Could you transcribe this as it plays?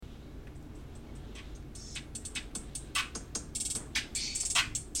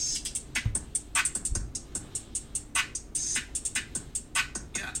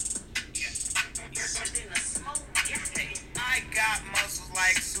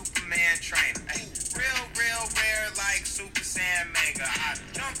Superman trainer. Ay, real rare like Super Saiyan Mega. I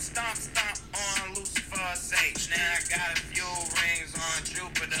jump, stomp on Lucifer's sage. Now I got a few rings on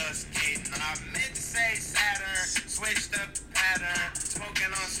Jupiter skating. I meant to say Saturn, switched up the pattern. Smoking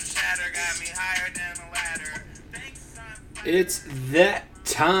on some shatter, got me higher than a ladder. It's that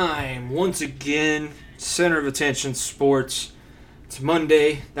time once again. Center of attention, sports. It's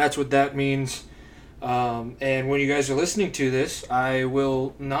Monday. That's what that means. And when you guys are listening to this, I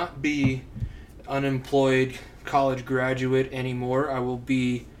will not be unemployed college graduate anymore. I will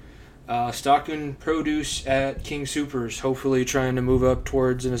be stocking produce at King Soopers, hopefully trying to move up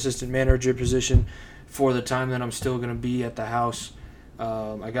towards an assistant manager position for the time that I'm still going to be at the house.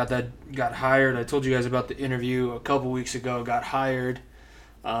 I got hired. I told you guys about the interview a couple weeks ago. Got hired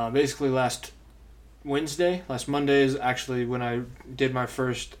basically last Monday is actually when I did my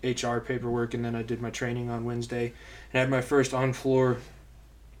first HR paperwork, and then I did my training on Wednesday, and I had my first on-floor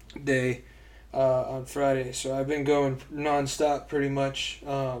day on Friday. So I've been going nonstop pretty much,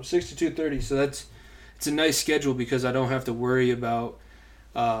 6 to 2:30. So it's a nice schedule because I don't have to worry about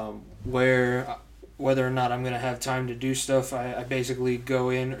whether or not I'm going to have time to do stuff. I basically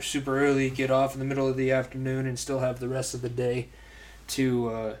go in super early, get off in the middle of the afternoon, and still have the rest of the day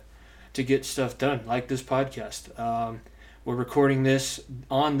to get stuff done, like this podcast. We're recording this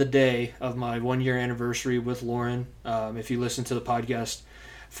on the day of my 1-year anniversary with Lauren. If you listen to the podcast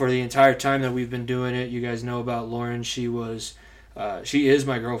for the entire time that we've been doing it, you guys know about Lauren. She is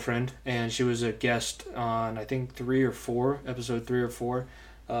my girlfriend, and she was a guest on, I think, episode 3 or 4.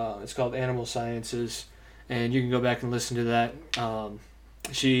 It's called Animal Sciences, and you can go back and listen to that.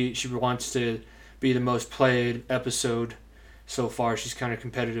 She wants to be the most played episode so far. She's kind of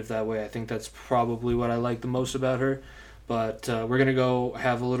competitive that way. I think that's probably what I like the most about her. But we're going to go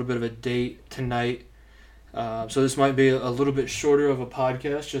have a little bit of a date tonight. So this might be a little bit shorter of a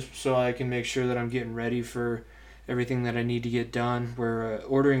podcast, just so I can make sure that I'm getting ready for everything that I need to get done. We're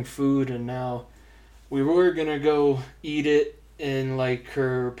ordering food, and now we were going to go eat it in like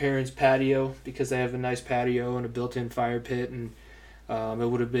her parents' patio because they have a nice patio and a built-in fire pit, and it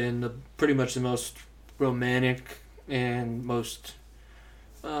would have been pretty much the most romantic and most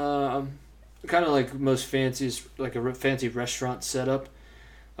kind of like most fanciest, like a fancy restaurant setup,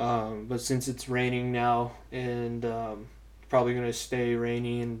 but since it's raining now and probably going to stay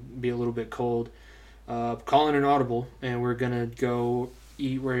rainy and be a little bit cold, calling an audible, and we're going to go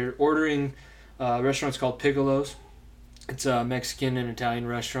eat. We're ordering a restaurant's called Piccolo's. It's a Mexican and Italian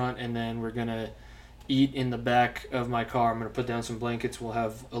restaurant, and then we're going to eat in the back of my car. I'm going to put down some blankets. We'll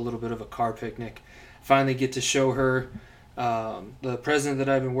have a little bit of a car picnic. Finally get to show her the present that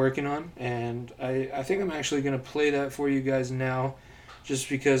I've been working on, and I think I'm actually going to play that for you guys now, just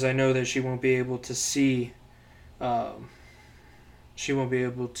because I know that she won't be able to see, she won't be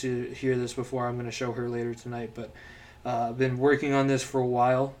able to hear this before I'm going to show her later tonight, but I've been working on this for a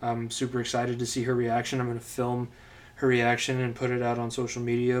while. I'm super excited to see her reaction. I'm going to film her reaction and put it out on social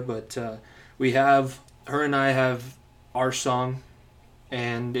media, but her and I have our song,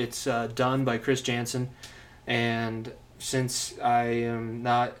 and it's done by Chris Jansen. And since I am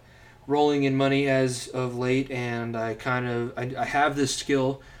not rolling in money as of late, and I have this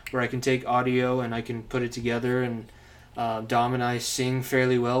skill where I can take audio and I can put it together, and Dom and I sing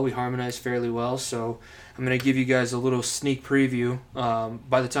fairly well, we harmonize fairly well, so I'm going to give you guys a little sneak preview.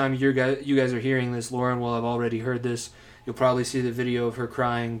 By the time you guys are hearing this, Lauren will have already heard this. You'll probably see the video of her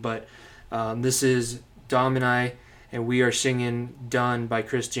crying, but this is Dom and I, and we are singing Done by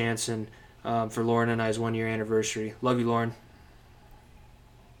Chris Jansen for Lauren and I's 1-year anniversary. Love you, Lauren.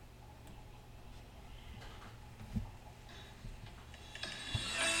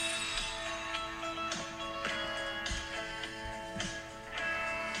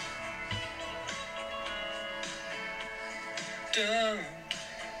 Done.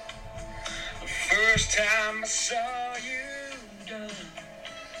 The first time I saw you, done.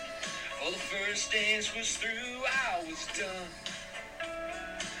 Oh, the first dance was through, I was done.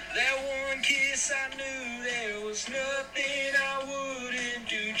 That one kiss, I knew there was nothing I wouldn't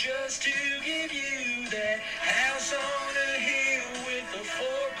do just to give you that house on a hill with a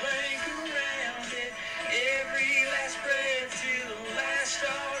 4-plank around it. Every last breath till the last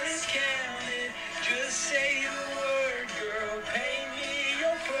star is counted. Just say the word, girl, paint me,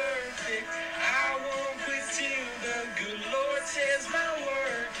 you're perfect. I won't quit till the good Lord says my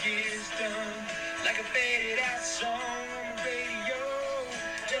work is done. Like a faded out song on the radio.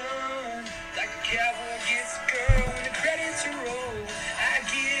 Done. Like a cowboy gets a girl when the credits roll. I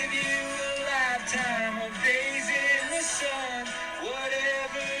give you a lifetime of days in the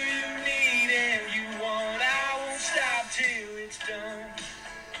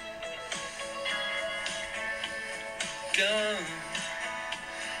done.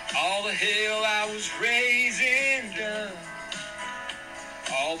 All the hell I was raising done.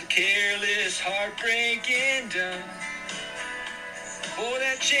 All the careless heartbreaking done. For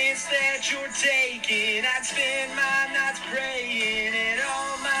that chance that you're taking, I'd spend my nights praying and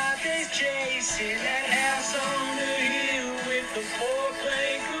all my days chasing that house on the hill with the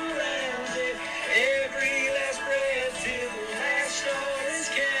four-plank around it. Every last breath till the last star is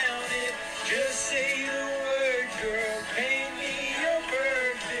counted. Just say the word, girl, paint me your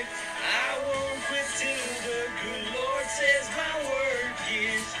perfect. I won't quit till the good Lord says my work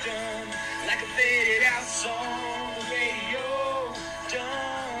is done. Like a faded out song on the radio.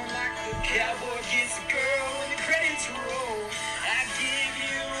 Done like the cowboy gets the girl when the credits roll. I give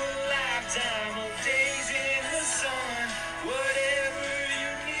you a lifetime of days in the sun. Whatever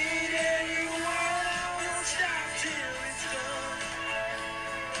you need and you want, I won't stop till it's done.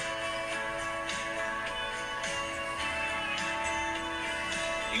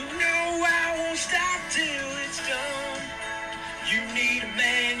 You know I won't stop till it's done. You need a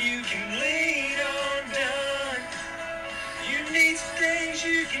man you can lean on, done. You need some things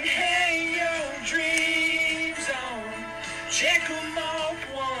you can hang your dreams on. Check them off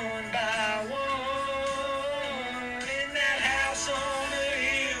one by one. In that house on the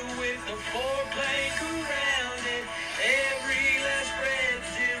hill with the four-plank around it. Every last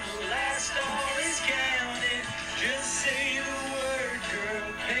breath till the last star is counted. Just say the word,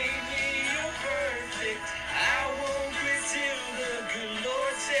 girl, paint me your perfect. I won't quit till the good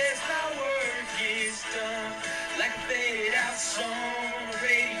Lord says my work is done. Like a faded out song on the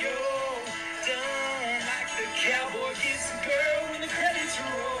radio. Done like the cowboy gets the girl when the credits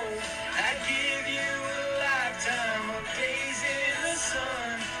roll. I'd give you a lifetime of days in the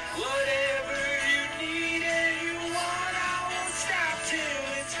sun. Whatever you need and you want, I won't stop till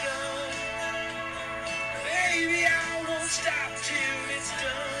it's done. Baby, I won't stop till it's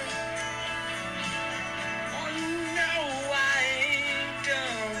done. Oh, you know I ain't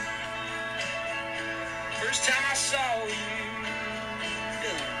done. First time I saw you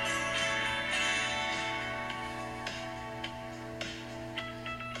done.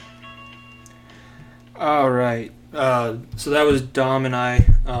 All right. So that was Dom and I,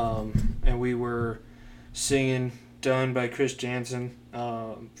 and we were singing "Done" by Chris Jansen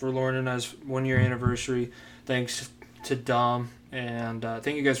for Lauren and I's 1 year anniversary. Thanks to Dom, and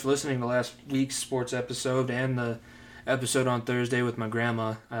thank you guys for listening to last week's sports episode and the episode on Thursday with my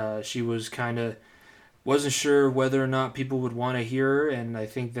grandma. She was wasn't sure whether or not people would want to hear her, and I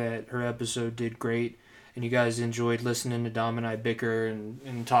think that her episode did great, and you guys enjoyed listening to Dom and I bicker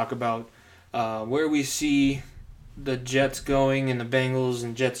and talk about where we see the Jets going and the Bengals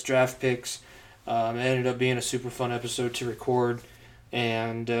and Jets draft picks. It ended up being a super fun episode to record,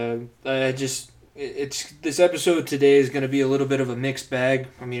 and this episode today is going to be a little bit of a mixed bag.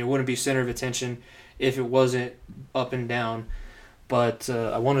 I mean, it wouldn't be center of attention if it wasn't up and down, but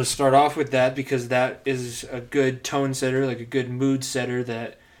I wanted to start off with that because that is a good tone setter, like a good mood setter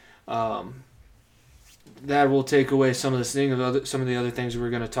that that will take away some of the other things we're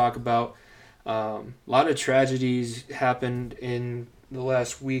going to talk about. A lot of tragedies happened in the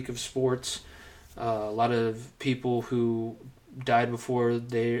last week of sports. A lot of people who died before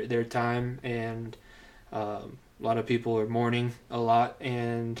their time, and a lot of people are mourning a lot.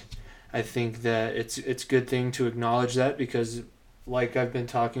 And I think that it's a good thing to acknowledge that because, like I've been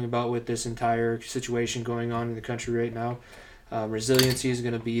talking about with this entire situation going on in the country right now, resiliency is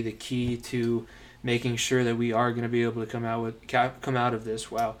going to be the key to making sure that we are going to be able to come out of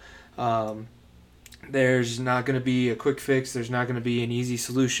this. Wow. There's not going to be a quick fix. There's not going to be an easy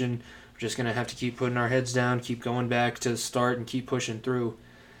solution. We're just going to have to keep putting our heads down, keep going back to the start, and keep pushing through.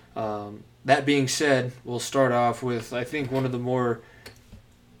 That being said, we'll start off with, I think, one of the more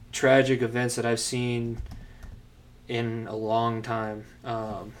tragic events that I've seen in a long time.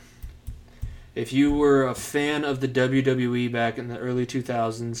 If you were a fan of the WWE back in the early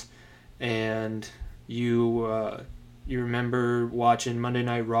 2000s and you remember watching Monday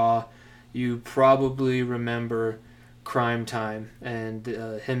Night Raw, you probably remember Crime Time and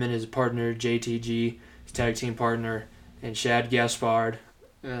him and his partner JTG, his tag team partner, and Shad Gaspard.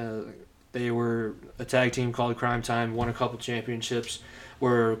 They were a tag team called Crime Time, won a couple championships,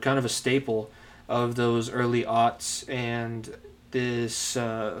 were kind of a staple of those early aughts, and this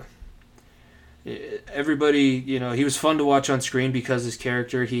everybody, he was fun to watch on screen because his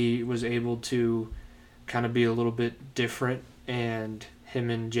character, he was able to kind of be a little bit different, and him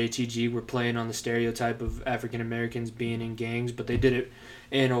and JTG were playing on the stereotype of African Americans being in gangs, but they did it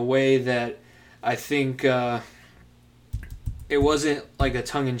in a way that I think it wasn't like a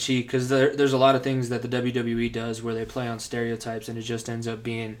tongue-in-cheek, because there's a lot of things that the WWE does where they play on stereotypes, and it just ends up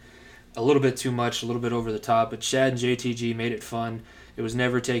being a little bit too much, a little bit over the top. But Shad and JTG made it fun. It was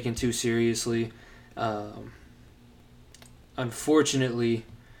never taken too seriously. Unfortunately,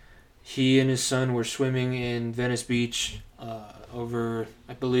 he and his son were swimming in Venice Beach over,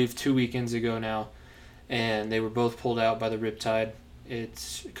 I believe, 2 weekends ago now, and they were both pulled out by the riptide.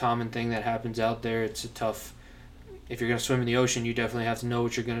 It's a common thing that happens out there. It's a tough. If you're gonna swim in the ocean, you definitely have to know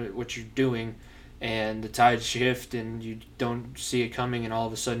what you're doing, and the tides shift, and you don't see it coming, and all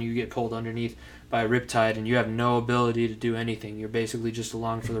of a sudden you get pulled underneath by a riptide, and you have no ability to do anything. You're basically just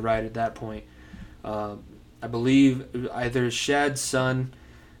along for the ride at that point. I believe either Shad's son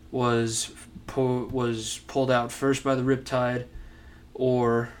was pulled out first by the riptide,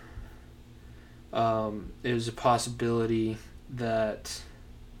 or it was a possibility that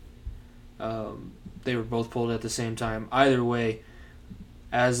they were both pulled at the same time. Either way,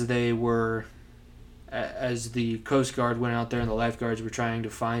 as the Coast Guard went out there and the lifeguards were trying to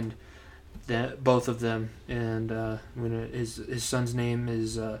find both of them, and his son's name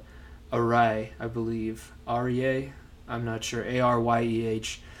is Arai, I believe. Aryeh? I'm not sure.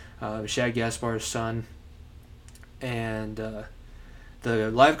 Aryeh. Shad Gaspard's son. And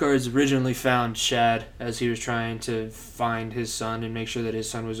the lifeguards originally found Shad as he was trying to find his son and make sure that his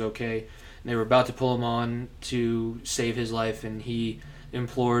son was okay. And they were about to pull him on to save his life, and he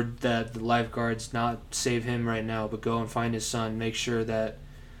implored that the lifeguards not save him right now, but go and find his son. Make sure that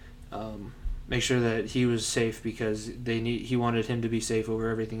he was safe, because he wanted him to be safe over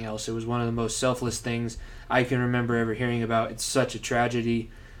everything else. It was one of the most selfless things I can remember ever hearing about. It's such a tragedy.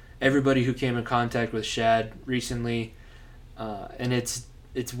 Everybody who came in contact with Shad recently, and it's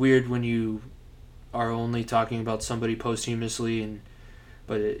weird when you are only talking about somebody posthumously,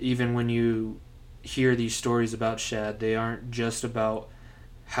 but even when you hear these stories about Shad, they aren't just about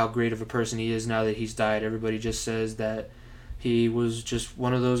how great of a person he is now that he's died. Everybody just says that he was just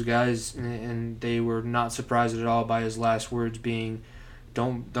one of those guys, and they were not surprised at all by his last words being,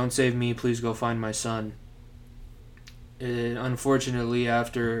 "Don't save me, please go find my son." And unfortunately,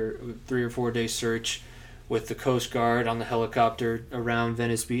 after a 3 or 4 day search with the Coast Guard on the helicopter around the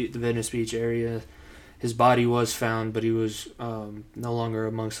Venice Beach area, his body was found, but he was no longer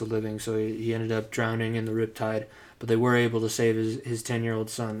amongst the living, so he ended up drowning in the riptide. But they were able to save his 10-year-old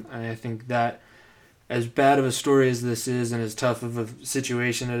son. And I think that, as bad of a story as this is, and as tough of a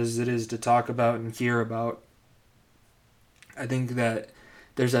situation as it is to talk about and hear about, I think that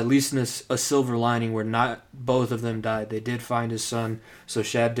there's at least a silver lining where not both of them died. They did find his son, so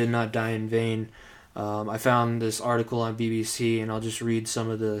Shad did not die in vain. I found this article on BBC, and I'll just read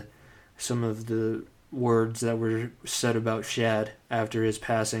some of the words that were said about Shad after his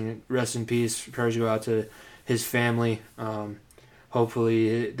passing. Rest in peace. Prayers go out to his family.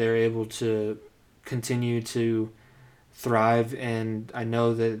 Hopefully they're able to continue to thrive, and I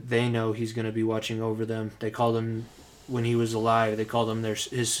know that they know he's going to be watching over them. They called him, when he was alive, they called him their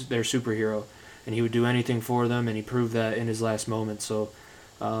superhero, and he would do anything for them, and he proved that in his last moment. So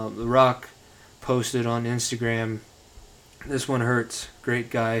The Rock posted on Instagram, "This one hurts. Great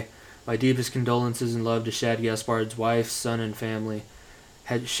guy. My deepest condolences and love to Shad Gaspard's wife, son, and family.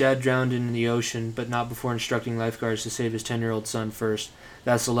 Had Shad drowned in the ocean, but not before instructing lifeguards to save his 10-year-old son first.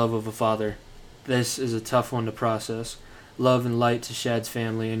 That's the love of a father. This is a tough one to process. Love and light to Shad's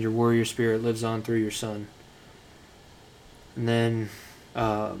family, and your warrior spirit lives on through your son." And then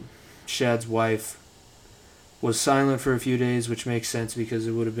Shad's wife was silent for a few days, which makes sense because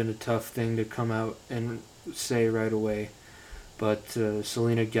it would have been a tough thing to come out and say right away. But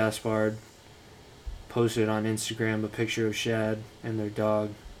Selena Gaspard posted on Instagram a picture of Shad and their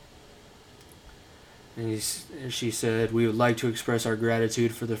dog. And she said, "We would like to express our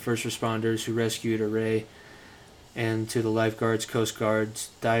gratitude for the first responders who rescued Aray, and to the lifeguards, coast guards,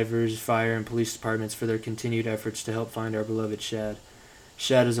 divers, fire, and police departments for their continued efforts to help find our beloved Shad.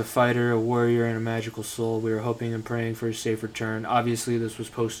 Shad is a fighter, a warrior, and a magical soul. We are hoping and praying for his safe return." Obviously, this was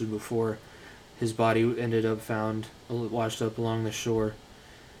posted before his body ended up found, washed up along the shore.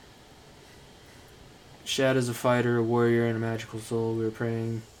 "Shad is a fighter, a warrior, and a magical soul. We are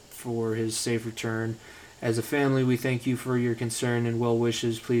praying for his safe return. As a family, we thank you for your concern and well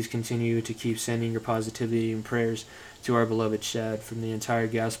wishes. Please continue to keep sending your positivity and prayers to our beloved Shad, from the entire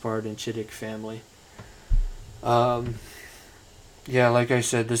Gaspard and Chittick family." Yeah, like I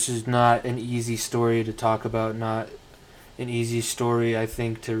said, this is not an easy story to talk about, not an easy story, I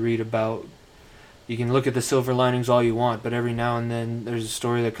think, to read about. You can look at the silver linings all you want, but every now and then there's a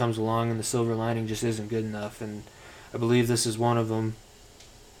story that comes along and the silver lining just isn't good enough, and I believe this is one of them.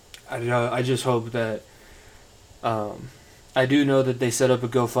 I just hope that I do know that they set up a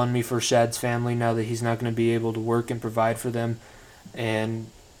GoFundMe for Shad's family now that he's not going to be able to work and provide for them. And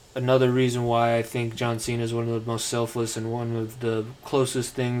another reason why I think John Cena is one of the most selfless and one of the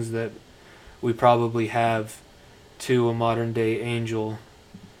closest things that we probably have to a modern day angel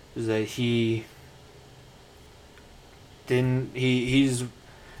is that he didn't he's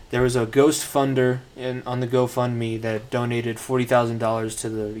there was a ghost funder on the GoFundMe that donated $40,000 to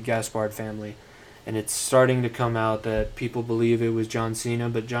the Gaspard family, and it's starting to come out that people believe it was John Cena,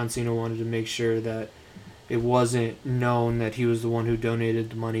 but John Cena wanted to make sure that it wasn't known that he was the one who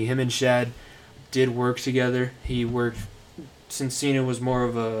donated the money. Him and Shad did work together. He worked since Cena was more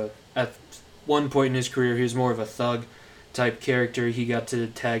of at one point in his career he was more of a thug type character. He got to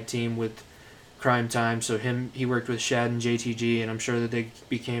tag team with Crime Time, so he worked with Shad and JTG, and I'm sure that they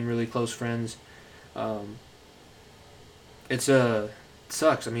became really close friends. It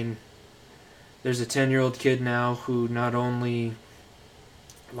sucks. I mean, there's a 10-year-old kid now who not only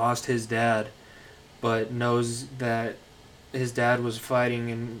lost his dad, but knows that his dad was fighting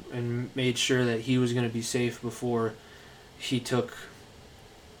and made sure that he was going to be safe before he took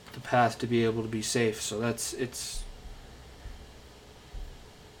the path to be able to be safe. So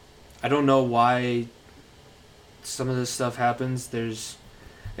I don't know why some of this stuff happens.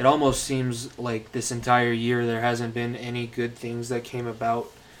 It almost seems like this entire year there hasn't been any good things that came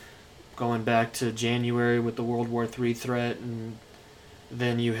about, going back to January with the World War III threat, and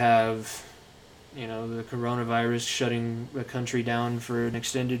then you have, the coronavirus shutting the country down for an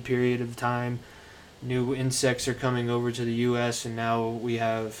extended period of time. New insects are coming over to the U.S., and now we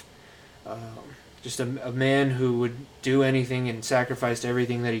have just a man who would do anything and sacrificed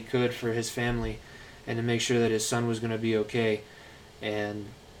everything that he could for his family and to make sure that his son was going to be okay. And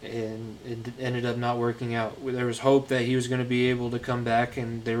it ended up not working out. There was hope that he was going to be able to come back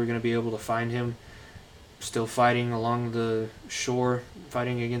and they were going to be able to find him still fighting along the shore,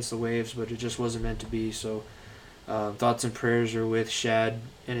 fighting against the waves, but it just wasn't meant to be. So thoughts and prayers are with Shad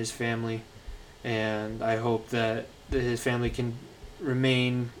and his family, and I hope that his family can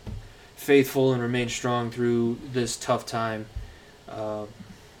remain faithful and remain strong through this tough time.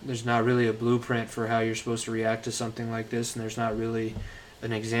 There's not really a blueprint for how you're supposed to react to something like this, and there's not really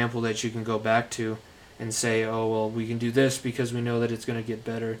an example that you can go back to and say, oh, well, we can do this because we know that it's going to get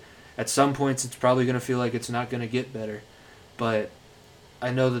better. At some points, it's probably going to feel like it's not going to get better, but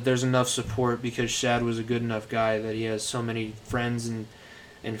I know that there's enough support because Shad was a good enough guy that he has so many friends and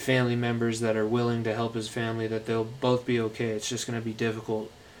family members that are willing to help his family that they'll both be okay. It's just going to be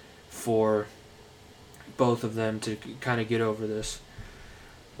difficult for both of them to kind of get over this.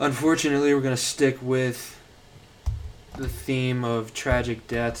 Unfortunately, we're going to stick with the theme of tragic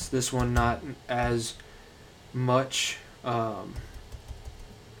deaths. This one not as much, but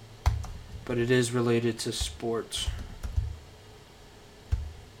it is related to sports.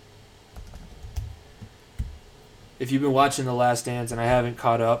 If you've been watching The Last Dance, and I haven't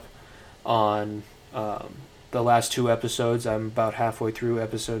caught up on the last two episodes, I'm about halfway through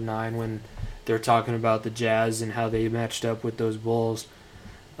episode 9 when they're talking about the Jazz and how they matched up with those Bulls.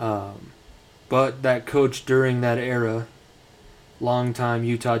 But that coach during that era, longtime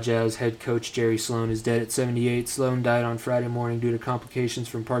Utah Jazz head coach Jerry Sloan, is dead at 78. Sloan died on Friday morning due to complications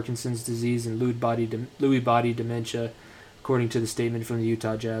from Parkinson's disease and Lewy body dementia, according to the statement from the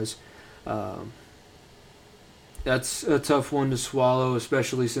Utah Jazz. That's a tough one to swallow,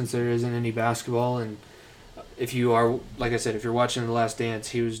 especially since there isn't any basketball. And if you are, like I said, if you're watching The Last Dance,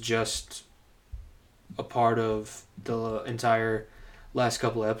 he was just a part of the entire last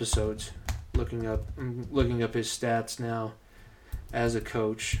couple of episodes. Looking up his stats now as a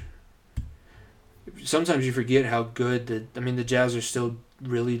coach. Sometimes you forget how good the Jazz are still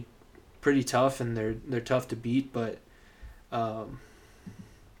really pretty tough, and they're tough to beat, but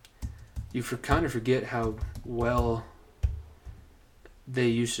you kind of forget how well they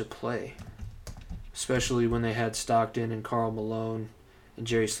used to play, especially when they had Stockton and Karl Malone, and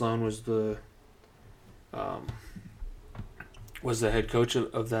Jerry Sloan was the head coach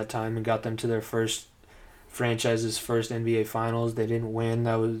of that time and got them to their franchise's first NBA Finals. They didn't win.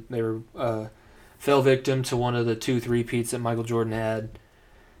 They were fell victim to one of the 2 3-peats that Michael Jordan had.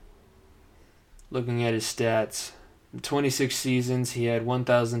 Looking at his stats, in 26 seasons, he had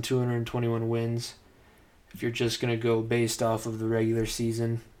 1,221 wins. If you're just going to go based off of the regular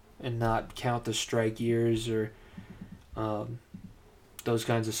season and not count the strike years or those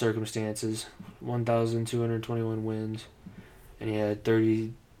kinds of circumstances, 1,221 wins. And he had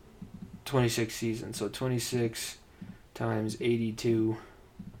 26 seasons. So 26 times 82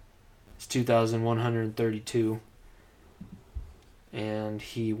 is 2,132. And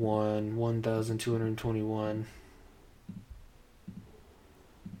he won 1,221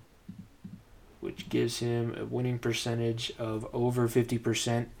 which gives him a winning percentage of over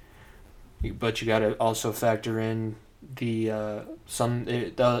 50%. But you got to also factor in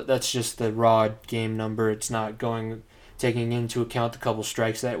that's just the raw game number. It's not taking into account the couple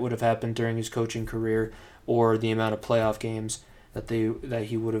strikes that would have happened during his coaching career or the amount of playoff games that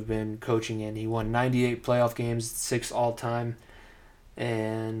he would have been coaching in. He won 98 playoff games, 6 all-time,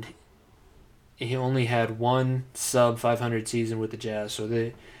 and he only had one sub 500 season with the Jazz,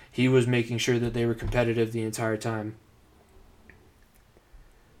 so he was making sure that they were competitive the entire time.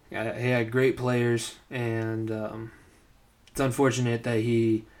 He had great players, and it's unfortunate that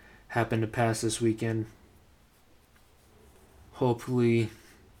he happened to pass this weekend. Hopefully,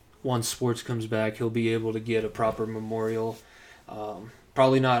 once sports comes back, he'll be able to get a proper memorial.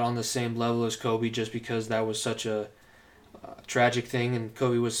 Probably not on the same level as Kobe, just because that was such a tragic thing, and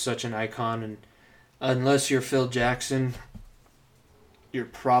Kobe was such an icon. And unless you're Phil Jackson, you're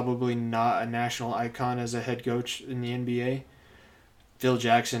probably not a national icon as a head coach in the NBA. Phil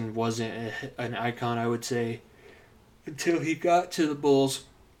Jackson wasn't an icon, I would say, until he got to the Bulls.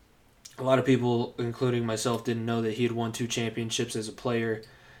 A lot of people, including myself, didn't know that he had won 2 championships as a player.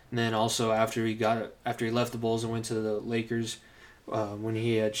 And then also after he left the Bulls and went to the Lakers, when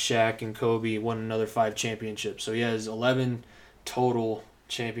he had Shaq and Kobe, he won another 5 championships. So he has 11 total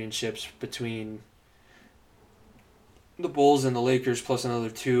championships between the Bulls and the Lakers, plus another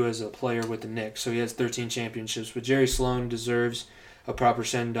 2 as a player with the Knicks. So he has 13 championships. But Jerry Sloan deserves a proper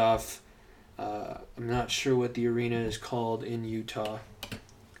send-off. I'm not sure what the arena is called in Utah.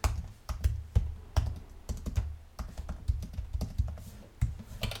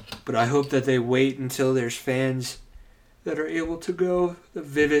 But I hope that they wait until there's fans that are able to go. The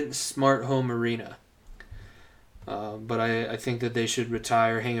Vivint Smart Home Arena. But I think that they should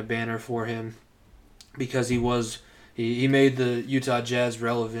retire, hang a banner for him, because he made the Utah Jazz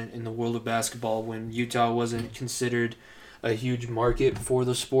relevant in the world of basketball when Utah wasn't considered a huge market for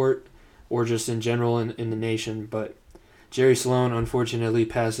the sport or just in general in the nation. But Jerry Sloan unfortunately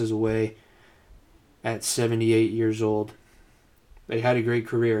passes away at 78 years old. They had a great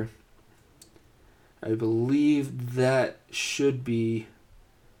career. I believe that should be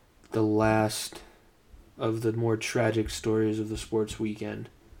the last of the more tragic stories of the sports weekend.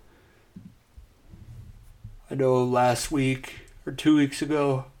 I know last week or 2 weeks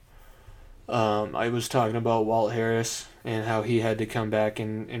ago, I was talking about Walt Harris and how he had to come back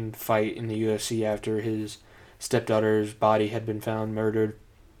and fight in the UFC after his stepdaughter's body had been found murdered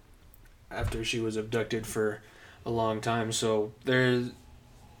after she was abducted for a long time. So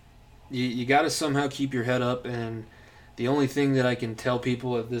you got to somehow keep your head up, and the only thing that I can tell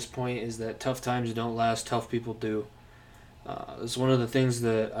people at this point is that tough times don't last, tough people do. It's one of the things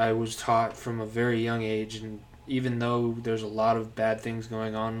that I was taught from a very young age, and even though there's a lot of bad things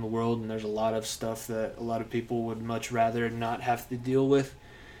going on in the world and there's a lot of stuff that a lot of people would much rather not have to deal with,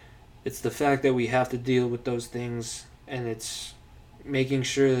 it's the fact that we have to deal with those things, and it's making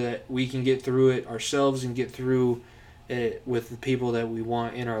sure that we can get through it ourselves and get through it with the people that we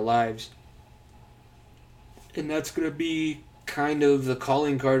want in our lives. And that's going to be kind of the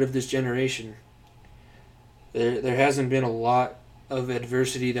calling card of this generation. There hasn't been a lot of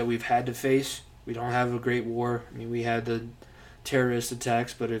adversity that we've had to face. We don't have a great war. I mean, we had the terrorist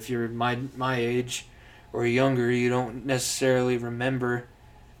attacks, but if you're my age or younger, you don't necessarily remember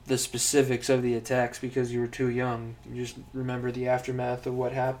the specifics of the attacks because you were too young. You just remember the aftermath of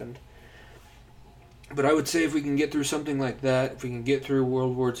what happened. But I would say if we can get through something like that, if we can get through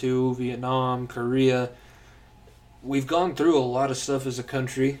World War II, Vietnam, Korea, we've gone through a lot of stuff as a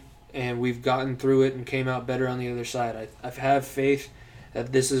country, and we've gotten through it and came out better on the other side. I have faith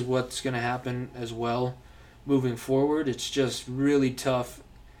that this is what's going to happen as well moving forward. It's just really tough,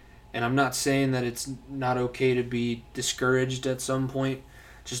 and I'm not saying that it's not okay to be discouraged at some point.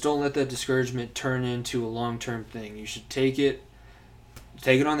 Just don't let that discouragement turn into a long-term thing. You should take it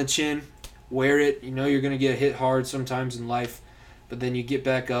on the chin, wear it. You know you're going to get hit hard sometimes in life, but then you get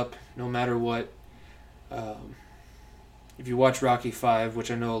back up no matter what. If you watch Rocky V, which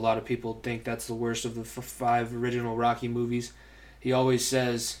I know a lot of people think that's the worst of the 5 original Rocky movies, he always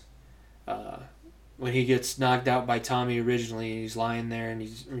says when he gets knocked out by Tommy originally, he's lying there and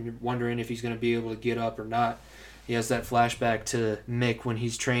he's wondering if he's going to be able to get up or not. He has that flashback to Mick when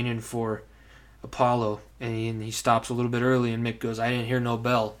he's training for Apollo, and he stops a little bit early, and Mick goes, "I didn't hear no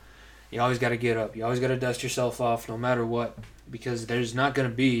bell." You always got to get up. You always got to dust yourself off no matter what, because there's not going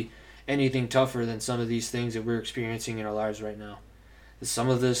to be anything tougher than some of these things that we're experiencing in our lives right now. Some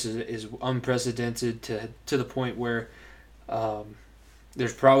of this is unprecedented to the point where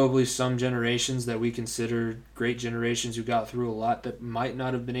there's probably some generations that we consider great generations who got through a lot that might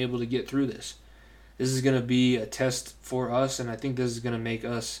not have been able to get through this. This is going to be a test for us, and I think this is going to make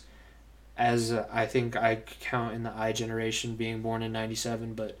us, as I think I count in the I generation being born in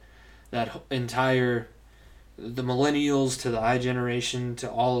 97, but that entire, the millennials to the I generation to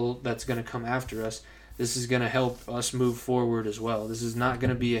all that's going to come after us, this is going to help us move forward as well. This is not going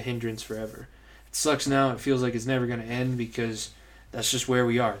to be a hindrance forever. It sucks now. It feels like it's never going to end because that's just where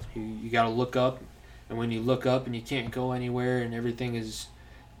we are. You got to look up, and when you look up and you can't go anywhere and everything is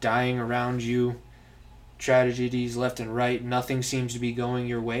dying around you, tragedies left and right, nothing seems to be going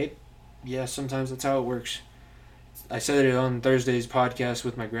your way. Yeah, sometimes that's how it works. I said it on Thursday's podcast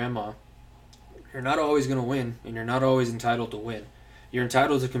with my grandma. You're not always going to win, and you're not always entitled to win. You're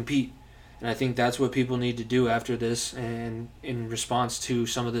entitled to compete. And I think that's what people need to do after this and in response to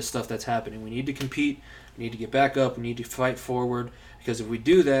some of this stuff that's happening. We need to compete. We need to get back up. We need to fight forward. Because if we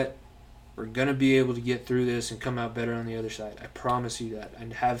do that, we're going to be able to get through this and come out better on the other side. I promise you that.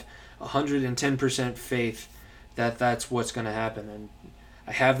 And have 110% faith that that's what's going to happen. And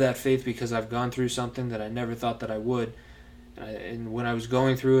I have that faith because I've gone through something that I never thought that I would. And when I was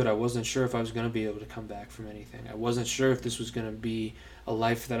going through it, I wasn't sure if I was going to be able to come back from anything. I wasn't sure if this was going to be a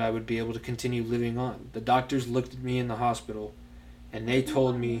life that I would be able to continue living on. The doctors looked at me in the hospital, and they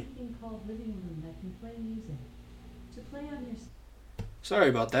told me... Sorry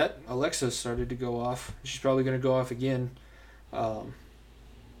about that. Alexa started to go off. She's probably going to go off again. But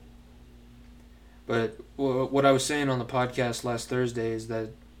what I was saying on the podcast last Thursday is that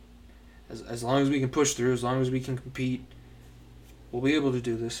as long as we can push through, as long as we can compete, we'll be able to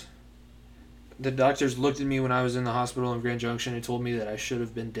do this. The doctors looked at me when I was in the hospital in Grand Junction and told me that I should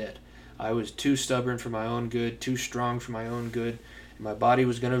have been dead. I was too stubborn for my own good, too strong for my own good, and my body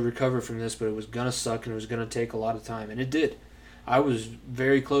was going to recover from this, but it was going to suck and it was going to take a lot of time, and it did. I was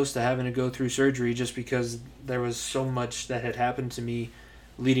very close to having to go through surgery just because there was so much that had happened to me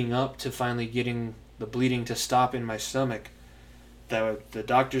leading up to finally getting the bleeding to stop in my stomach. That the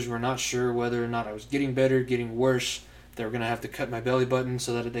doctors were not sure whether or not I was getting better, getting worse. They were going to have to cut my belly button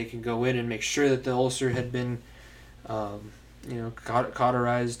so that they can go in and make sure that the ulcer had been,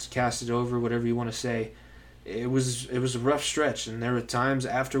 cauterized, casted over, whatever you want to say. It was a rough stretch, and there were times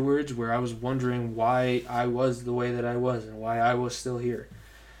afterwards where I was wondering why I was the way that I was and why I was still here.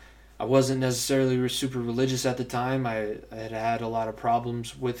 I wasn't necessarily super religious at the time. I had had a lot of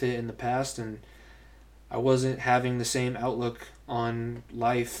problems with it in the past, and I wasn't having the same outlook on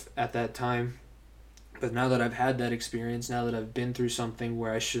life at that time. But now that I've had that experience, now that I've been through something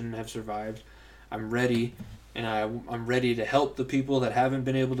where I shouldn't have survived, I'm ready, and I'm ready to help the people that haven't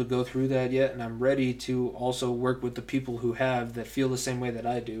been able to go through that yet, and I'm ready to also work with the people who have that feel the same way that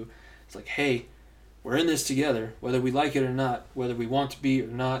I do. It's like, hey, we're in this together, whether we like it or not, whether we want to be or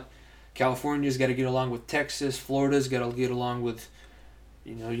not. California's got to get along with Texas, Florida's got to get along with,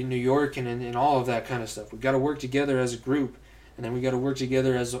 New York and all of that kind of stuff. We've got to work together as a group. And then we got to work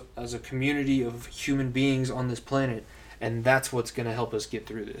together as a community of human beings on this planet. And that's what's going to help us get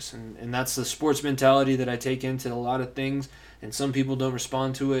through this. And that's the sports mentality that I take into a lot of things. And some people don't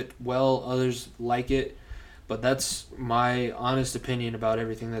respond to it well. Others like it. But that's my honest opinion about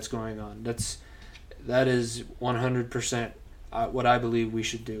everything that's going on. That is 100% what I believe we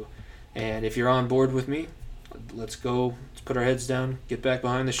should do. And if you're on board with me, let's go. Let's put our heads down. Get back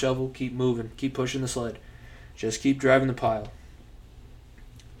behind the shovel. Keep moving. Keep pushing the sled. Just keep driving the pile.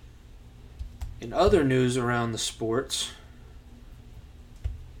 In other news around the sports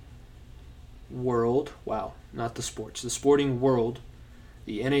world, the sporting world,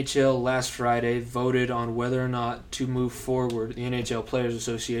 the NHL last Friday voted on whether or not to move forward. The NHL Players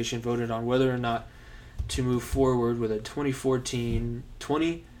Association voted on whether or not to move forward with a 24-team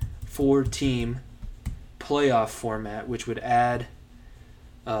playoff format, which would add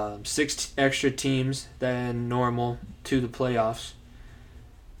 6 extra teams than normal to the playoffs.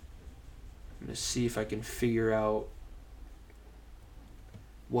 I'm going to see if I can figure out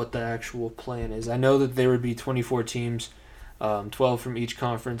what the actual plan is. I know that there would be 24 teams, 12 from each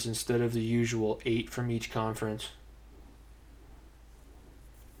conference instead of the usual 8 from each conference.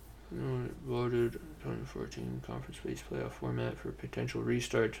 Voted 2014 conference-based playoff format for a potential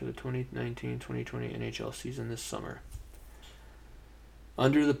restart to the 2019-2020 NHL season this summer.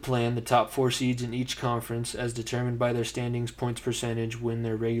 Under the plan, the top 4 seeds in each conference, as determined by their standings points percentage when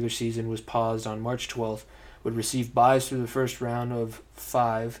their regular season was paused on March 12th, would receive byes through the first round of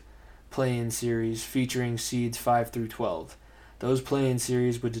 5 play-in series featuring seeds 5 through 12. Those play-in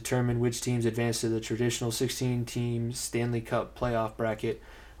series would determine which teams advance to the traditional 16-team Stanley Cup playoff bracket,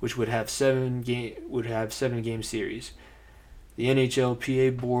 which would have 7-game series. The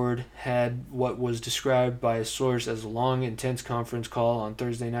NHLPA board had what was described by a source as a long, intense conference call on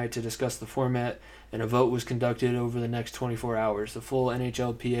Thursday night to discuss the format, and a vote was conducted over the next 24 hours. The full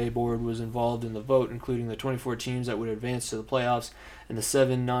NHLPA board was involved in the vote, including the 24 teams that would advance to the playoffs and the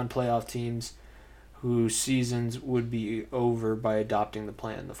 7 non-playoff teams whose seasons would be over by adopting the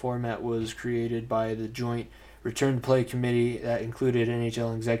plan. The format was created by the joint Return to Play committee that included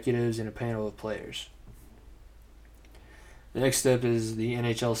NHL executives and a panel of players. The next step is the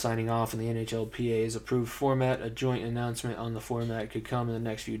NHL signing off on the NHLPA's approved format. A joint announcement on the format could come in the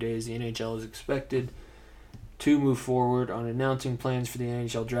next few days. The NHL is expected to move forward on announcing plans for the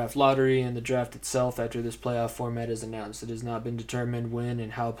NHL draft lottery and the draft itself after this playoff format is announced. It has not been determined when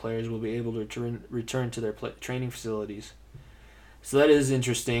and how players will be able to return to their training facilities. So that is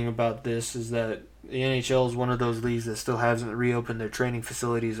interesting about this, is that the NHL is one of those leagues that still hasn't reopened their training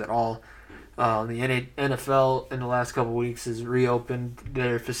facilities at all. The NFL in the last couple of weeks has reopened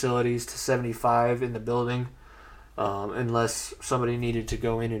their facilities to 75 in the building, unless somebody needed to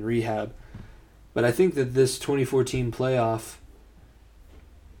go in and rehab. But I think that this 2014 playoff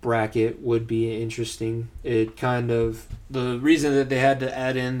bracket would be interesting. The reason that they had to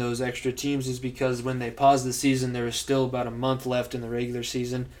add in those extra teams is because when they paused the season, there was still about a month left in the regular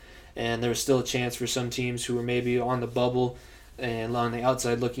season, and there was still a chance for some teams who were maybe on the bubble and on the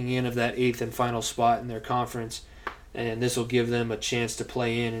outside looking in of that 8th and final spot in their conference, and this will give them a chance to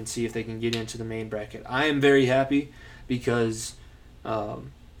play in and see if they can get into the main bracket. I am very happy because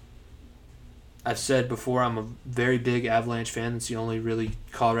I've said before, I'm a very big Avalanche fan. It's the only really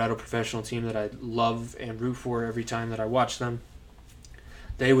Colorado professional team that I love and root for every time that I watch them.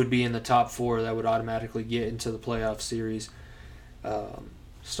 They would be in the top 4 that would automatically get into the playoff series.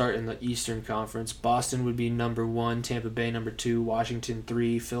 Start in the Eastern Conference. Boston would be number 1, Tampa Bay number 2, Washington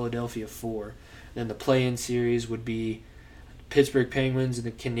 3, Philadelphia 4. Then the play-in series would be Pittsburgh Penguins and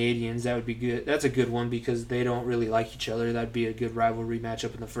the Canadiens. That would be good. That's a good one because they don't really like each other. That'd be a good rivalry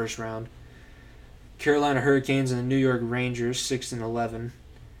matchup in the first round. Carolina Hurricanes and the New York Rangers, 6 and 11.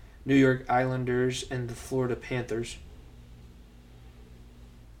 New York Islanders and the Florida Panthers.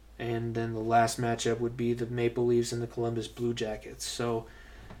 And then the last matchup would be the Maple Leafs and the Columbus Blue Jackets. So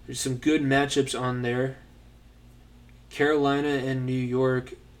there's some good matchups on there. Carolina and New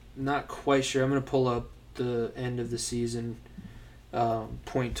York, not quite sure. I'm going to pull up the end of the season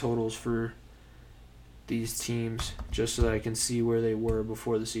point totals for these teams just so that I can see where they were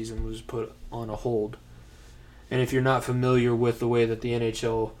before the season was put on a hold. And if you're not familiar with the way that the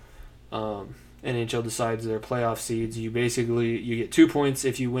NHL decides their playoff seeds, you get 2 points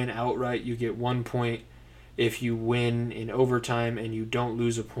if you win outright. You get 1 point if you win in overtime and you don't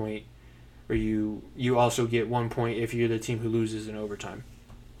lose a point, or you also get 1 point if you're the team who loses in overtime.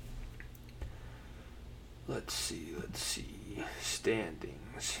 Let's see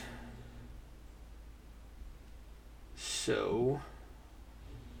standings. So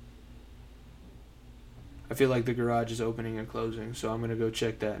I feel like the garage is opening and closing, so I'm going to go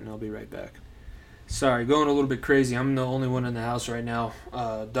check that and I'll be right back. Sorry, going a little bit crazy. I'm the only one in the house right now.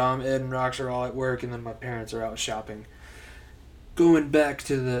 Dom, Ed, and Rox are all at work, and then my parents are out shopping. Going back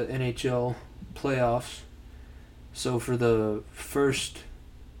to the NHL playoffs. So for the first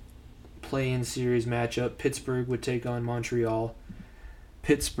play-in series matchup, Pittsburgh would take on Montreal.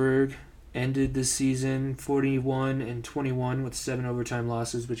 Pittsburgh ended the season 41-21 with 7 overtime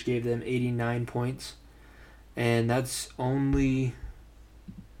losses, which gave them 89 points. And that's only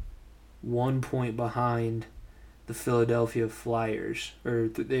 1 point behind the Philadelphia Flyers.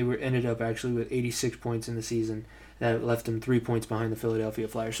 Ended up actually with 86 points in the season. That left them 3 points behind the Philadelphia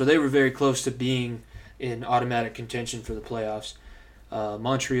Flyers. So they were very close to being in automatic contention for the playoffs.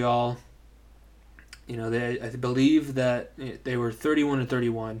 Montreal, I believe that they were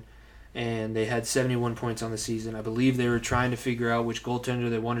 31-31, and they had 71 points on the season. I believe they were trying to figure out which goaltender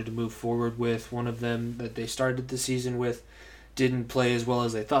they wanted to move forward with. One of them that they started the season with didn't play as well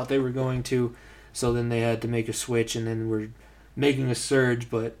as they thought they were going to, so then they had to make a switch, and then were making a surge,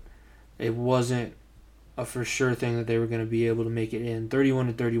 but it wasn't a for sure thing that they were going to be able to make it in.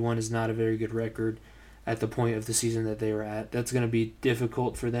 31-31 is not a very good record at the point of the season that they were at. That's going to be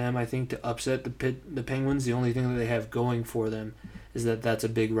difficult for them, I think, to upset the Penguins. The only thing that they have going for them is that that's a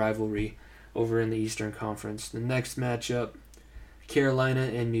big rivalry over in the Eastern Conference. The next matchup, Carolina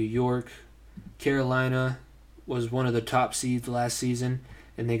and New York. Carolina was one of the top seeds last season,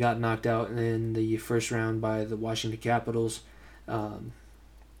 and they got knocked out in the first round by the Washington Capitals.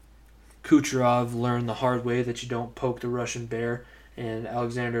 Kucherov learned the hard way that you don't poke the Russian bear, and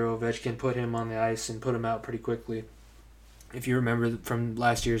Alexander Ovechkin put him on the ice and put him out pretty quickly. If you remember from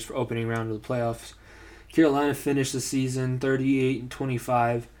last year's opening round of the playoffs, Carolina finished the season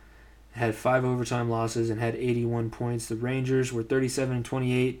 38-25, had 5 overtime losses, and had 81 points. The Rangers were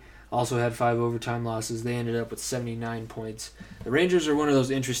 37-28, also had 5 overtime losses. They ended up with 79 points. The Rangers are one of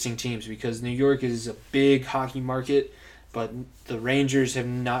those interesting teams because New York is a big hockey market, but the Rangers have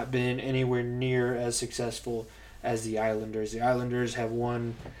not been anywhere near as successful as the Islanders. The Islanders have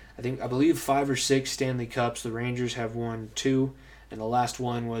won, I believe 5 or 6 Stanley Cups. The Rangers have won 2, and the last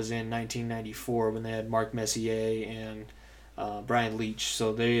one was in 1994 when they had Mark Messier and Brian Leetch.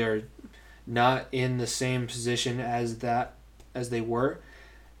 So they are not in the same position as they were.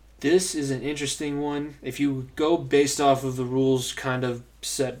 This is an interesting one. If you go based off of the rules kind of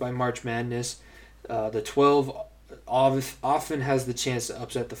set by March Madness, the 12 often has the chance to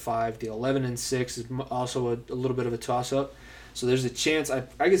upset the 5. The 11 and 6 is also a little bit of a toss-up. So there's a chance. I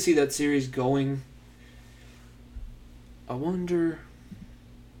can see that series going. I wonder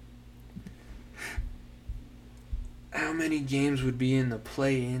how many games would be in the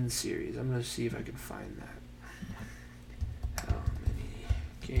play-in series. I'm going to see if I can find that. How many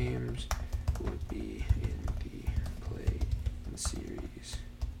games would be in the play-in series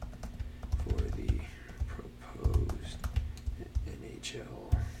for the proposed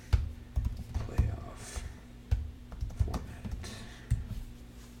NHL playoff format?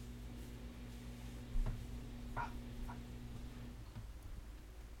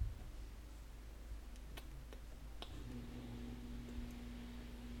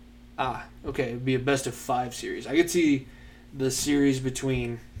 Okay, it'd be a best of 5 series. I could see the series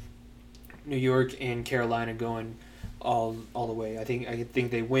between New York and Carolina going all the way. I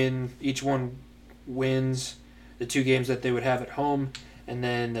think they win. Each one wins the 2 games that they would have at home, and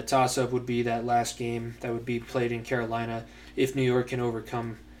then the toss-up would be that last game that would be played in Carolina if New York can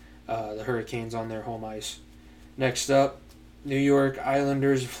overcome the Hurricanes on their home ice. Next up, New York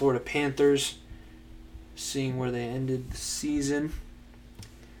Islanders, Florida Panthers. Seeing where they ended the season.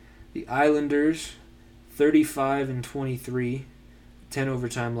 The Islanders, 35-23, 10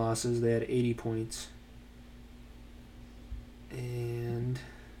 overtime losses. They had 80 points. And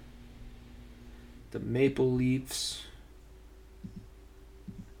the Maple Leafs,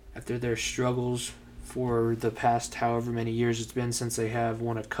 after their struggles for the past however many years it's been since they have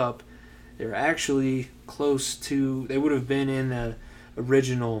won a cup, they're actually close to, they would have been in the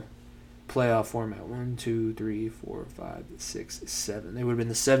original playoff format. 1, 2, 3, 4, 5, 6, 7. They would have been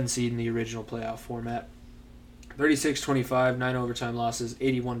the 7th seed in the original playoff format. 36-25, 9 overtime losses,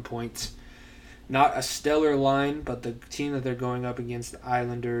 81 points. Not a stellar line, but the team that they're going up against, the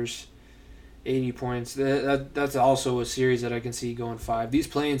Islanders, 80 points. That's also a series that I can see going 5. These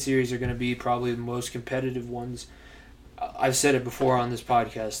play-in series are going to be probably the most competitive ones. I've said it before on this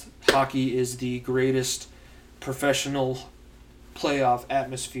podcast. Hockey is the greatest professional playoff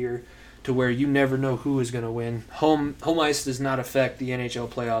atmosphere to where you never know who is going to win. Home ice does not affect the NHL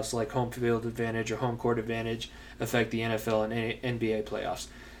playoffs like home field advantage or home court advantage affect the NFL and NBA playoffs.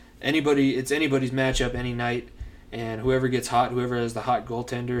 It's anybody's matchup any night, and whoever gets hot, whoever has the hot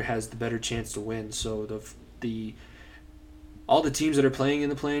goaltender has the better chance to win. So all the teams that are playing in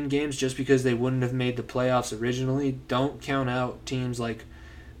the play-in games, just because they wouldn't have made the playoffs originally, don't count out teams like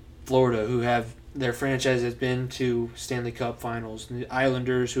Florida, who have their franchise has been to Stanley Cup finals. The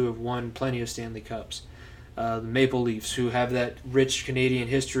Islanders, who have won plenty of Stanley Cups. The Maple Leafs, who have that rich Canadian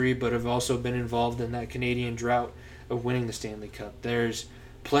history but have also been involved in that Canadian drought of winning the Stanley Cup. There's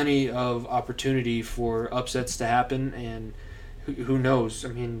plenty of opportunity for upsets to happen, and who knows? I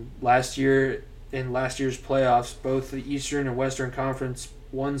mean, last year's playoffs, both the Eastern and Western Conference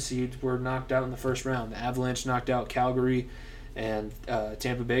 1 seeds were knocked out in the first round. The Avalanche knocked out Calgary, and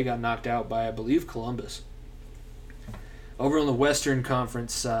Tampa Bay got knocked out by, I believe, Columbus. Over on the Western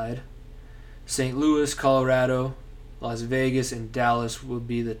Conference side, St. Louis, Colorado, Las Vegas, and Dallas would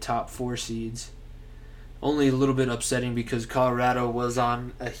be the top 4 seeds. Only a little bit upsetting because Colorado was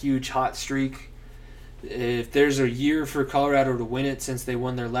on a huge hot streak. If there's a year for Colorado to win it since they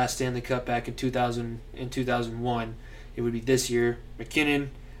won their last Stanley Cup back in 2001, it would be this year. McKinnon,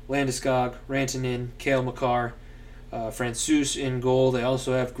 Landeskog, Rantanen, Cale Makar, Francouz in goal. They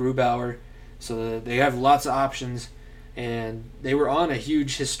also have Grubauer. So they have lots of options. And they were on a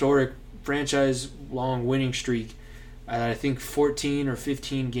huge historic franchise-long winning streak. I think 14 or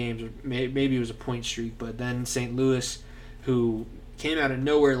 15 games. Maybe it was a point streak. But then St. Louis, who came out of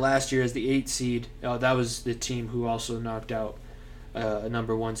nowhere last year as the 8th seed. That was the team who also knocked out a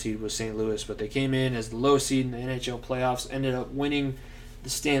number 1 seed was St. Louis. But they came in as the low seed in the NHL playoffs, ended up winning the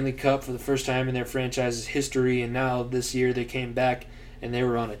Stanley Cup for the first time in their franchise's history, and now this year they came back and they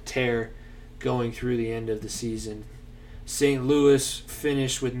were on a tear going through the end of the season. St. Louis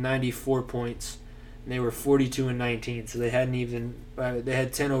finished with 94 points. And they were 42-19, so they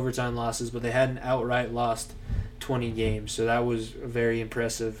had 10 overtime losses, but they hadn't outright lost 20 games. So that was a very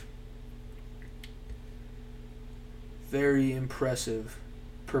impressive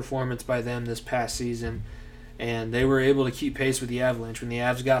performance by them this past season. And they were able to keep pace with the Avalanche. When the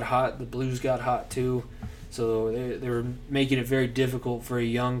Avs got hot, the Blues got hot too. So they were making it very difficult for a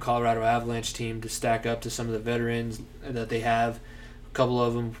young Colorado Avalanche team to stack up to some of the veterans that they have. A couple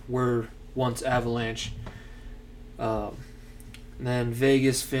of them were once Avalanche. And then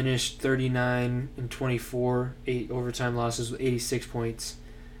Vegas finished 39-24, 8 overtime losses with 86 points.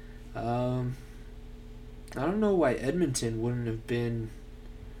 I don't know why Edmonton wouldn't have been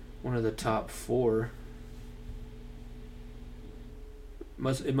one of the top 4.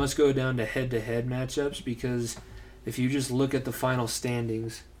 It must go down to head-to-head matchups, because if you just look at the final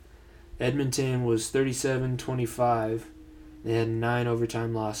standings, Edmonton was 37-25. They had 9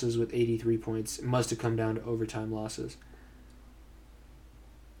 overtime losses with 83 points. It must have come down to overtime losses.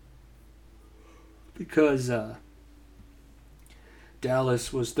 Because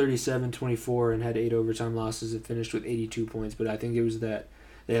Dallas was 37-24 and had 8 overtime losses. It finished with 82 points, but I think it was that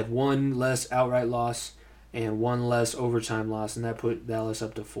they had 1 less outright loss and 1 less overtime loss, and that put Dallas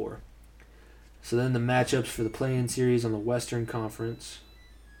up to 4. So then the matchups for the play-in series on the Western Conference.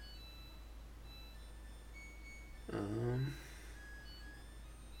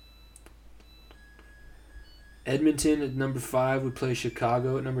 Edmonton at number 5 would play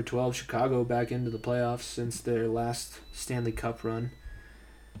Chicago at number 12. Chicago back into the playoffs since their last Stanley Cup run.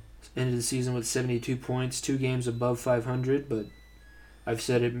 Ended the season with 72 points, 2 games above 500, but I've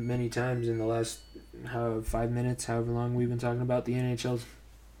said it many times in the last 5 minutes, however long we've been talking about the NHL's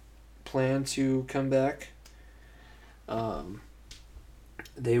plan to come back.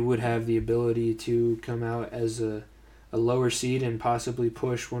 They would have the ability to come out as a lower seed and possibly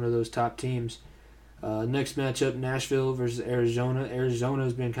push one of those top teams. Next matchup, Nashville versus Arizona. Arizona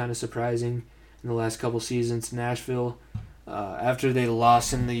has been kind of surprising in the last couple seasons. Nashville, after they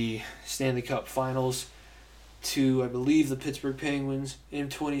lost in the Stanley Cup Finals to, I believe, the Pittsburgh Penguins in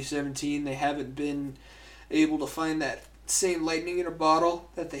 2017, they haven't been able to find that same lightning in a bottle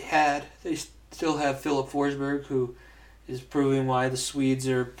that they had. They still have Philip Forsberg, who is proving why the Swedes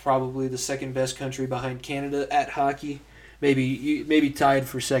are probably the second best country behind Canada at hockey. Maybe tied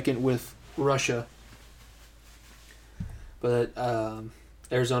for second with Russia. But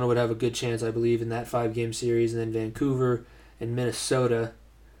Arizona would have a good chance, I believe, in that 5-game series. And then Vancouver and Minnesota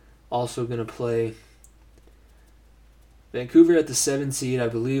also going to play. Vancouver at the 7 seed, I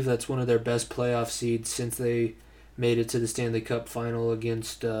believe that's one of their best playoff seeds since they made it to the Stanley Cup final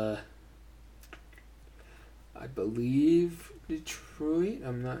against, I believe, Detroit?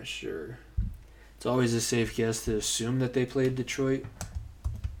 I'm not sure. It's always a safe guess to assume that they played Detroit.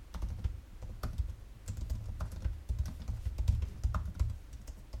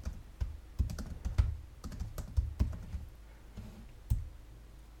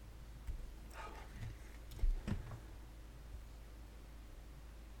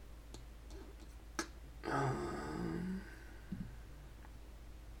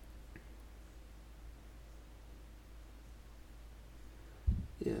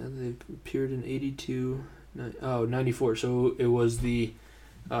 Yeah, they appeared in 94. So it was the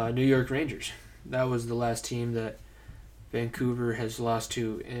New York Rangers. That was the last team that Vancouver has lost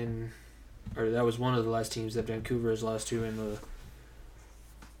to that was one of the last teams that Vancouver has lost to in the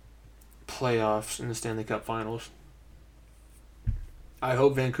playoffs in the Stanley Cup Finals. I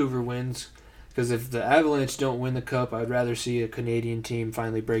hope Vancouver wins, because if the Avalanche don't win the Cup, I'd rather see a Canadian team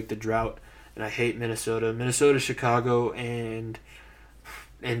finally break the drought. And I hate Minnesota. Minnesota, Chicago, and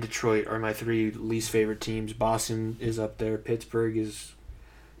Detroit are my 3 least favorite teams. Boston is up there. Pittsburgh is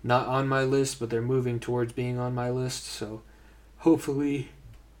not on my list, but they're moving towards being on my list. So hopefully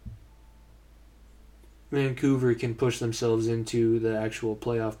Vancouver can push themselves into the actual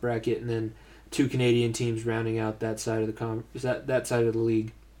playoff bracket, and then 2 Canadian teams rounding out that side of that side of the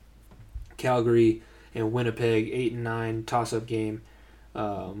league. Calgary and Winnipeg, 8 and 9 toss-up game.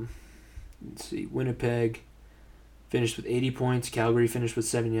 Let's see, Winnipeg finished with 80 points. Calgary finished with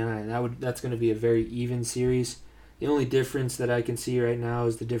 79. That's going to be a very even series. The only difference that I can see right now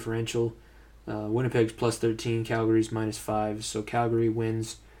is the differential. Winnipeg's plus 13, Calgary's minus 5. So Calgary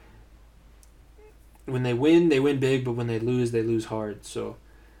wins. When they win big, but when they lose hard. So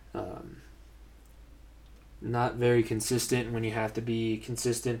not very consistent when you have to be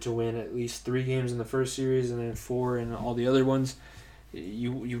consistent to win at least 3 games in the first series and then 4 in all the other ones.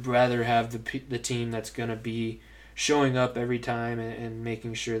 You'd rather have the team that's going to be showing up every time and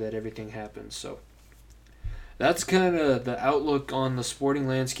making sure that everything happens. So that's kind of the outlook on the sporting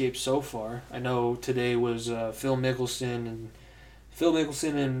landscape so far. I know today was Phil Mickelson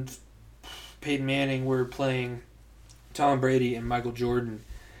and Peyton Manning were playing Tom Brady and Michael Jordan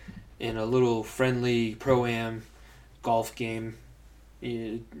in a little friendly pro-am golf game.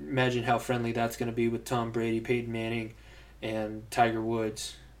 Imagine how friendly that's going to be with Tom Brady, Peyton Manning, and Tiger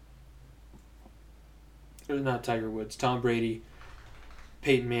Woods. Or not Tiger Woods, Tom Brady,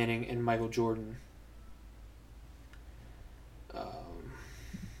 Peyton Manning, and Michael Jordan.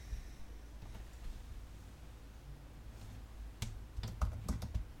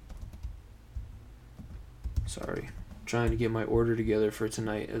 Sorry. Trying to get my order together for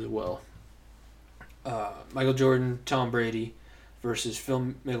tonight as well. Michael Jordan, Tom Brady versus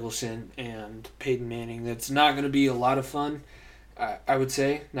Phil Mickelson and Peyton Manning. That's not going to be a lot of fun, I would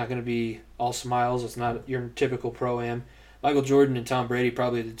say. Not going to be all smiles. It's not your typical pro-am. Michael Jordan and Tom Brady,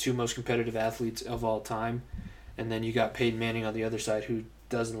 probably the two most competitive athletes of all time. And then you got Peyton Manning on the other side, who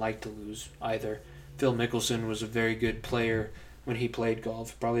doesn't like to lose either. Phil Mickelson was a very good player when he played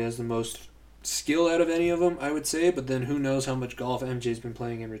golf. Probably has the most skill out of any of them, I would say. But then who knows how much golf MJ's been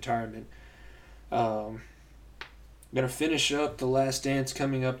playing in retirement. I'm going to finish up The Last Dance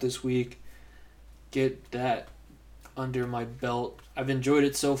coming up this week. Get that under my belt. I've enjoyed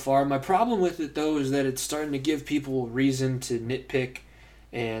it so far. My problem with it, though, is that it's starting to give people reason to nitpick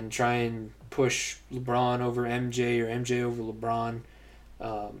and try and push LeBron over MJ or MJ over LeBron.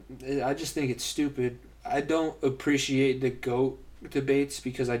 I just think it's stupid. I don't appreciate the GOAT debates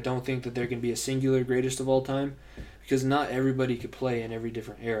because I don't think that there can be a singular greatest of all time because not everybody could play in every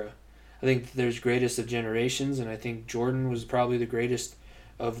different era. I think there's greatest of generations, and I think Jordan was probably the greatest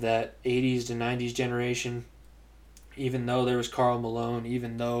of that 80s to 90s generation, even though there was Karl Malone,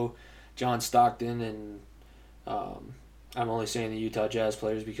 even though John Stockton, and I'm only saying the Utah Jazz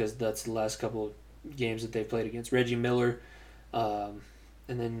players because that's the last couple of games that they played against. Reggie Miller, and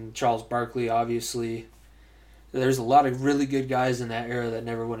then Charles Barkley, obviously. There's a lot of really good guys in that era that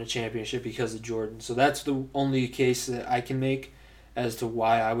never won a championship because of Jordan. So that's the only case that I can make as to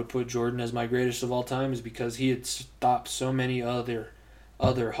why I would put Jordan as my greatest of all time, is because he had stopped so many other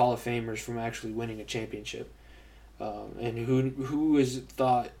Hall of Famers from actually winning a championship. And who has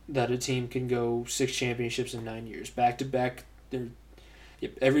thought that a team can go 6 championships in 9 years? Back to back.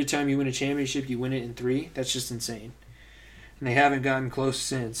 Every time you win a championship, you win it in 3. That's just insane. And they haven't gotten close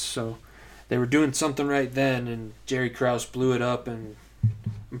since, so they were doing something right then, and Jerry Krause blew it up, and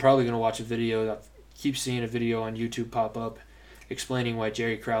I'm probably going to watch a video. I keep seeing a video on YouTube pop up explaining why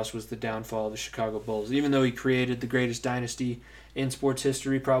Jerry Krause was the downfall of the Chicago Bulls. Even though he created the greatest dynasty in sports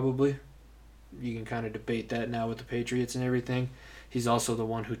history, probably. You can kind of debate that now with the Patriots and everything. He's also the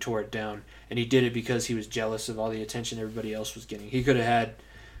one who tore it down, and he did it because he was jealous of all the attention everybody else was getting. He could have had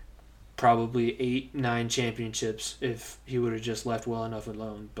probably 8, 9 championships if he would have just left well enough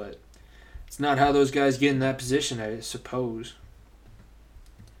alone, but it's not how those guys get in that position, I suppose.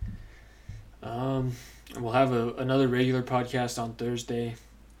 We'll have another regular podcast on Thursday.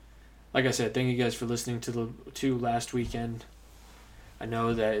 Like I said, thank you guys for listening to last weekend. I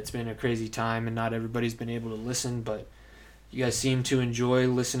know that it's been a crazy time and not everybody's been able to listen, but you guys seem to enjoy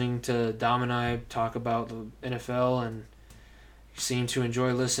listening to Dom and I talk about the NFL, and you seem to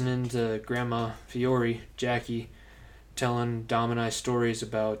enjoy listening to Grandma Fiore, Jackie, telling Dom and I stories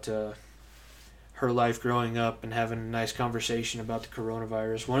about her life growing up and having a nice conversation about the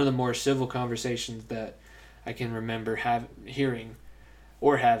coronavirus. One of the more civil conversations that I can remember hearing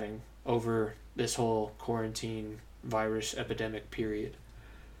or having over this whole quarantine virus epidemic period.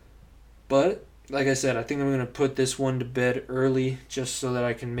 But like I said, I think I'm going to put this one to bed early just so that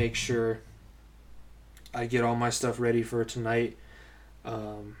I can make sure I get all my stuff ready for tonight.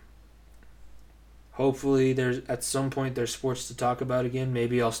 Hopefully at some point there's sports to talk about again.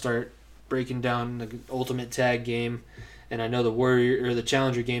 Maybe I'll start breaking down the Ultimate Tag game, and I know the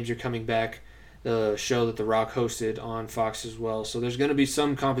Challenger games are coming back, the show that The Rock hosted on Fox as well. So there's going to be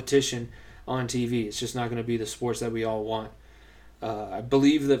some competition on TV. It's just not going to be the sports that we all want. I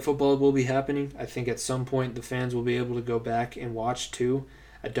believe that football will be happening. I think at some point the fans will be able to go back and watch too.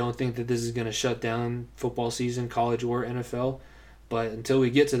 I don't think that this is going to shut down football season, college or NFL. But until we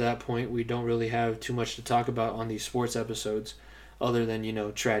get to that point, we don't really have too much to talk about on these sports episodes other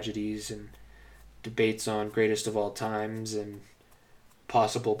than, tragedies and debates on greatest of all times and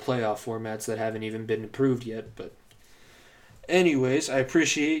possible playoff formats that haven't even been approved yet. But anyways, I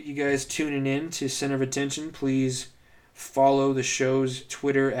appreciate you guys tuning in to Center of Attention. Please follow the show's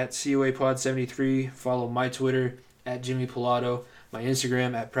Twitter at COAPod73. Follow my Twitter at Jimmy Pilato. My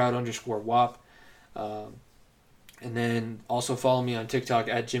Instagram at proud_WAP. And then also follow me on TikTok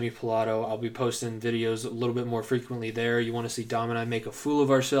at Jimmy Pilato. I'll be posting videos a little bit more frequently there. You want to see Dom and I make a fool of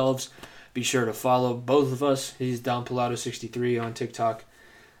ourselves, be sure to follow both of us. He's Dom Pilato63 on TikTok.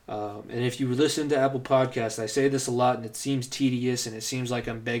 And if you listen to Apple Podcasts, I say this a lot and it seems tedious and it seems like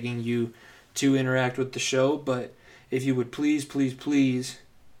I'm begging you to interact with the show, but if you would please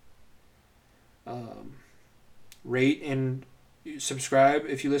rate and subscribe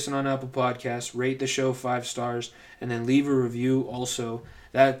if you listen on Apple Podcasts, rate the show 5 stars, and then leave a review also.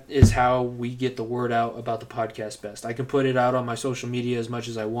 That is how we get the word out about the podcast best. I can put it out on my social media as much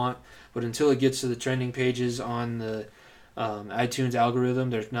as I want, but until it gets to the trending pages on the iTunes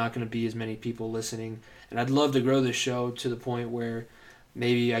algorithm, there's not going to be as many people listening. And I'd love to grow this show to the point where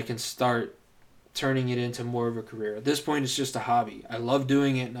maybe I can start turning it into more of a career. At this point, it's just a hobby. I love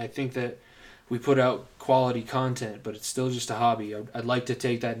doing it, and I think that we put out quality content, but it's still just a hobby. I'd like to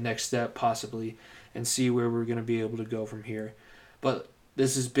take that next step possibly and see where we're going to be able to go from here. But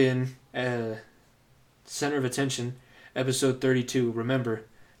this has been Center of Attention, episode 32. Remember,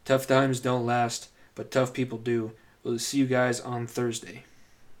 tough times don't last, but tough people do. We'll see you guys on Thursday.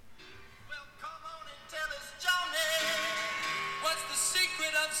 Well, come on and tell us, Johnny, what's the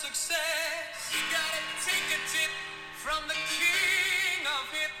secret of success? You gotta take a tip from the king of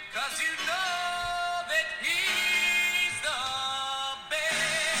hip, 'cause you know